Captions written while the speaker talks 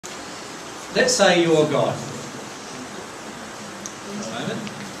let's say you're God. For a moment.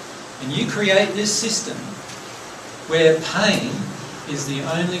 And you create this system where pain is the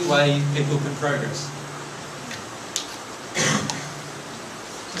only way people can progress.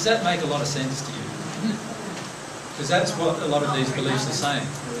 Does that make a lot of sense to you? Because that's what a lot of these beliefs are saying.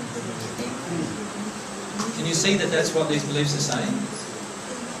 Can you see that that's what these beliefs are saying?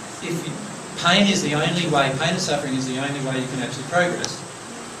 Pain is the only way, pain and suffering is the only way you can actually progress.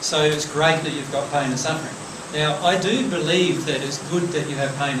 So it's great that you've got pain and suffering. Now, I do believe that it's good that you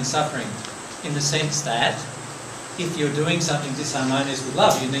have pain and suffering in the sense that if you're doing something disharmonious with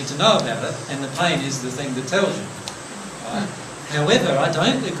love, you need to know about it, and the pain is the thing that tells you. Right? However, I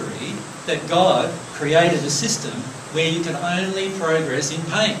don't agree that God created a system where you can only progress in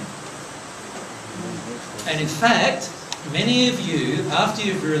pain. And in fact, many of you, after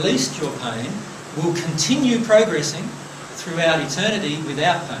you've released your pain, will continue progressing throughout eternity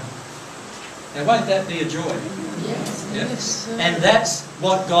without pain. Now, won't that be a joy? Yes. Yes. And that's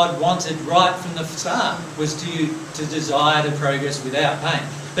what God wanted right from the start, was to desire to progress without pain.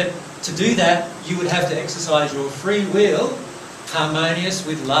 But to do that, you would have to exercise your free will, harmonious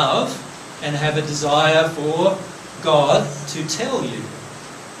with love, and have a desire for God to tell you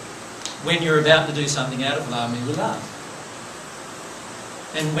when you're about to do something out of harmony with love.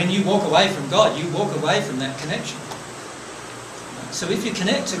 And when you walk away from God, you walk away from that connection. So if you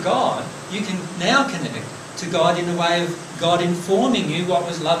connect to God, you can now connect to God in a way of God informing you what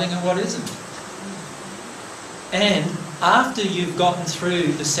was loving and what isn't. And after you've gotten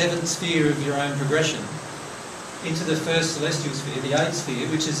through the seventh sphere of your own progression into the first celestial sphere, the eighth sphere,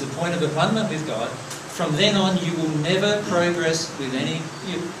 which is the point of abundance with God, from then on you will never progress with any,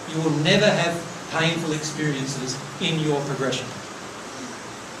 you will never have painful experiences in your progression.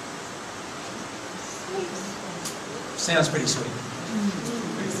 Sounds pretty sweet.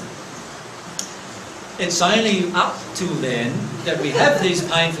 It's only up till then that we have these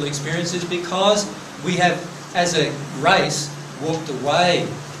painful experiences because we have, as a race, walked away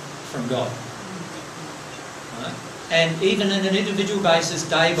from God. Right? And even on an individual basis,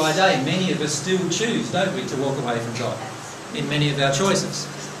 day by day, many of us still choose, don't we, to walk away from God in many of our choices.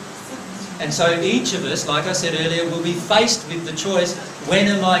 And so each of us, like I said earlier, will be faced with the choice, when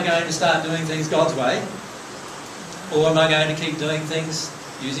am I going to start doing things God's way? Or am I going to keep doing things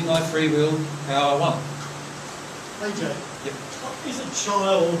using my free will how I want? Hey Jay, Yep. is a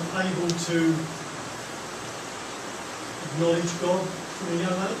child able to acknowledge God from a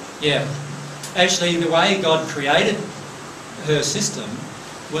young age? Yeah. Actually, the way God created her system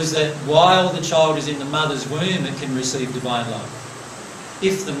was that while the child is in the mother's womb, it can receive divine love.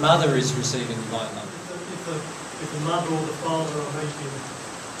 If the mother is receiving divine love. If the mother or the father are making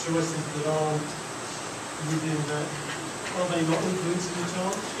choices that aren't within that, are they not influencing the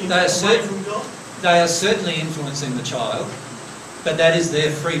child? Away from God? They are certainly influencing the child, but that is their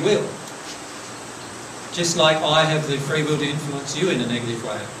free will. Just like I have the free will to influence you in a negative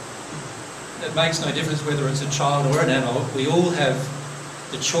way. It makes no difference whether it's a child or an adult. We all have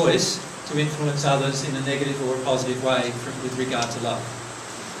the choice to influence others in a negative or a positive way with regard to love.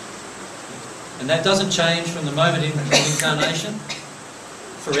 And that doesn't change from the moment of incarnation,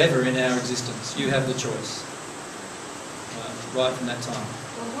 forever in our existence. You have the choice. Right from that time.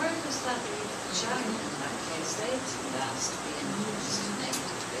 Well, where does that leave the child in that case? They turned out to be influenced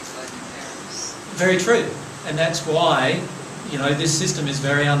negatively by their parents. Very true. And that's why, you know, this system is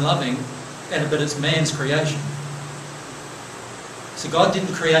very unloving, but it's man's creation. So God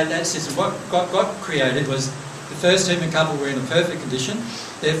didn't create that system. What God created was the first human couple were in a perfect condition.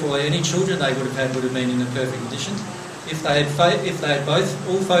 Therefore, any children they would have been in a perfect condition. If they had both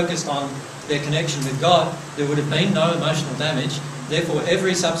all focused on their connection with God, there would have been no emotional damage. Therefore,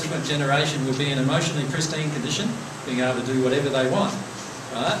 every subsequent generation will be in emotionally pristine condition, being able to do whatever they want.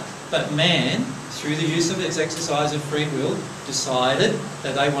 Right? But man, through the use of its exercise of free will, decided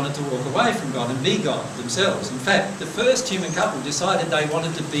that they wanted to walk away from God and be God themselves. In fact, the first human couple decided they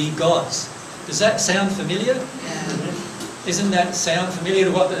wanted to be gods. Does that sound familiar? Yeah. Isn't that sound familiar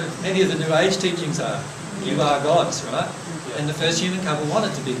to what many of the New Age teachings are? You are gods, right? And the first human couple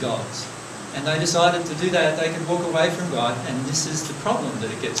wanted to be gods. And they decided to do that, they could walk away from God, and this is the problem that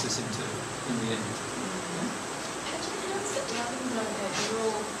it gets us into in the end. Actually, how does it happen though that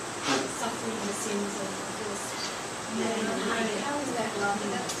we're all suffering the sins of this man and honey? How is that loving?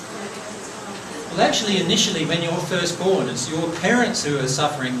 Well, actually, initially, when you're first born, it's your parents who are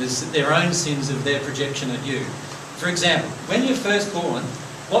suffering their own sins of their projection at you. For example, when you're first born,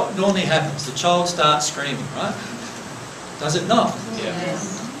 what normally happens? The child starts screaming, right? Does it not?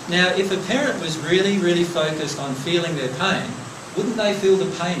 Yes. Now, if a parent was really, really focused on feeling their pain, wouldn't they feel the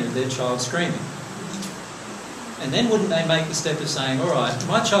pain of their child screaming? And then wouldn't they make the step of saying, all right,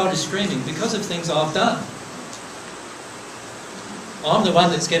 my child is screaming because of things I've done. I'm the one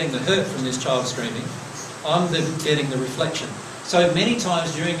that's getting the hurt from this child screaming. I'm getting the reflection. So many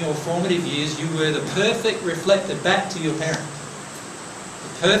times during your formative years, you were the perfect reflector back to your parent.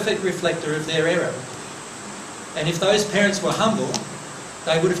 The perfect reflector of their error. And if those parents were humble,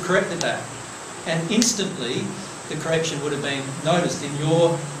 they would have corrected that. And instantly, the correction would have been noticed in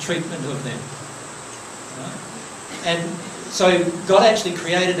your treatment of them. Right? And so God actually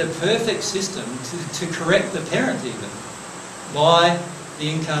created a perfect system to correct the parent even by the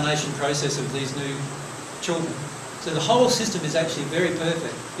incarnation process of these new children. So the whole system is actually very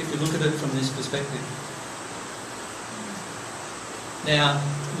perfect if you look at it from this perspective. Now,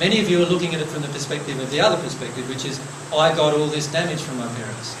 many of you are looking at it from the perspective of the other perspective, which is, I got all this damage from my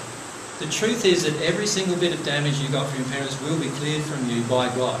parents. The truth is that every single bit of damage you got from your parents will be cleared from you by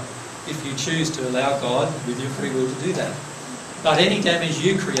God, if you choose to allow God, with your free will, to do that. But any damage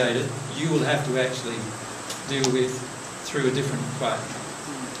you created, you will have to actually deal with through a different way.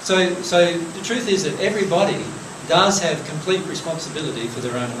 So the truth is that everybody does have complete responsibility for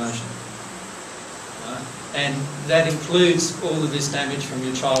their own emotion. Right? And that includes all of this damage from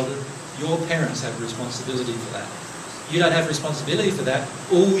your childhood. Your parents have responsibility for that. You don't have responsibility for that.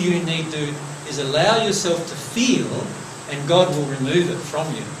 All you need to do is allow yourself to feel, and God will remove it from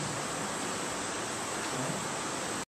you.